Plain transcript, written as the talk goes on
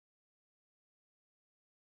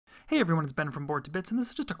Hey everyone, it's Ben from Board to Bits, and this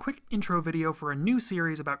is just a quick intro video for a new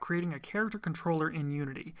series about creating a character controller in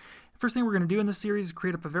Unity. First thing we're going to do in this series is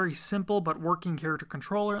create up a very simple but working character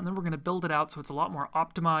controller, and then we're going to build it out so it's a lot more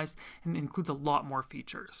optimized and includes a lot more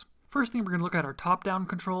features. First thing, we're going to look at our top-down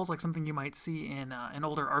controls, like something you might see in an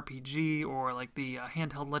older RPG or like the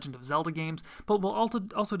handheld Legend of Zelda games, but we'll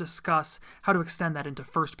also discuss how to extend that into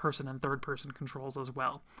first-person and third-person controls as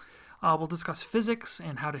well. We'll discuss physics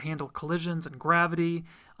and how to handle collisions and gravity,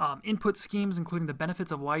 input schemes, including the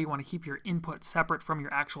benefits of why you want to keep your input separate from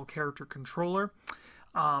your actual character controller.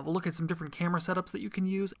 We'll look at some different camera setups that you can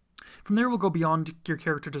use. From there, we'll go beyond your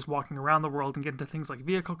character just walking around the world and get into things like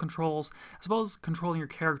vehicle controls, as well as controlling your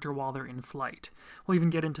character while they're in flight. We'll even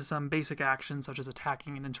get into some basic actions such as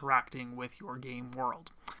attacking and interacting with your game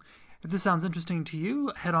world. If this sounds interesting to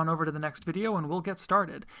you, head on over to the next video and we'll get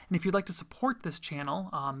started. And if you'd like to support this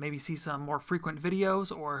channel, maybe see some more frequent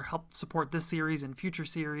videos or help support this series and future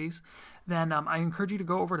series, then I encourage you to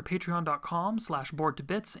go over to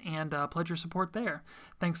patreon.com/boardtobits and pledge your support there.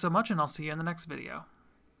 Thanks so much, and I'll see you in the next video.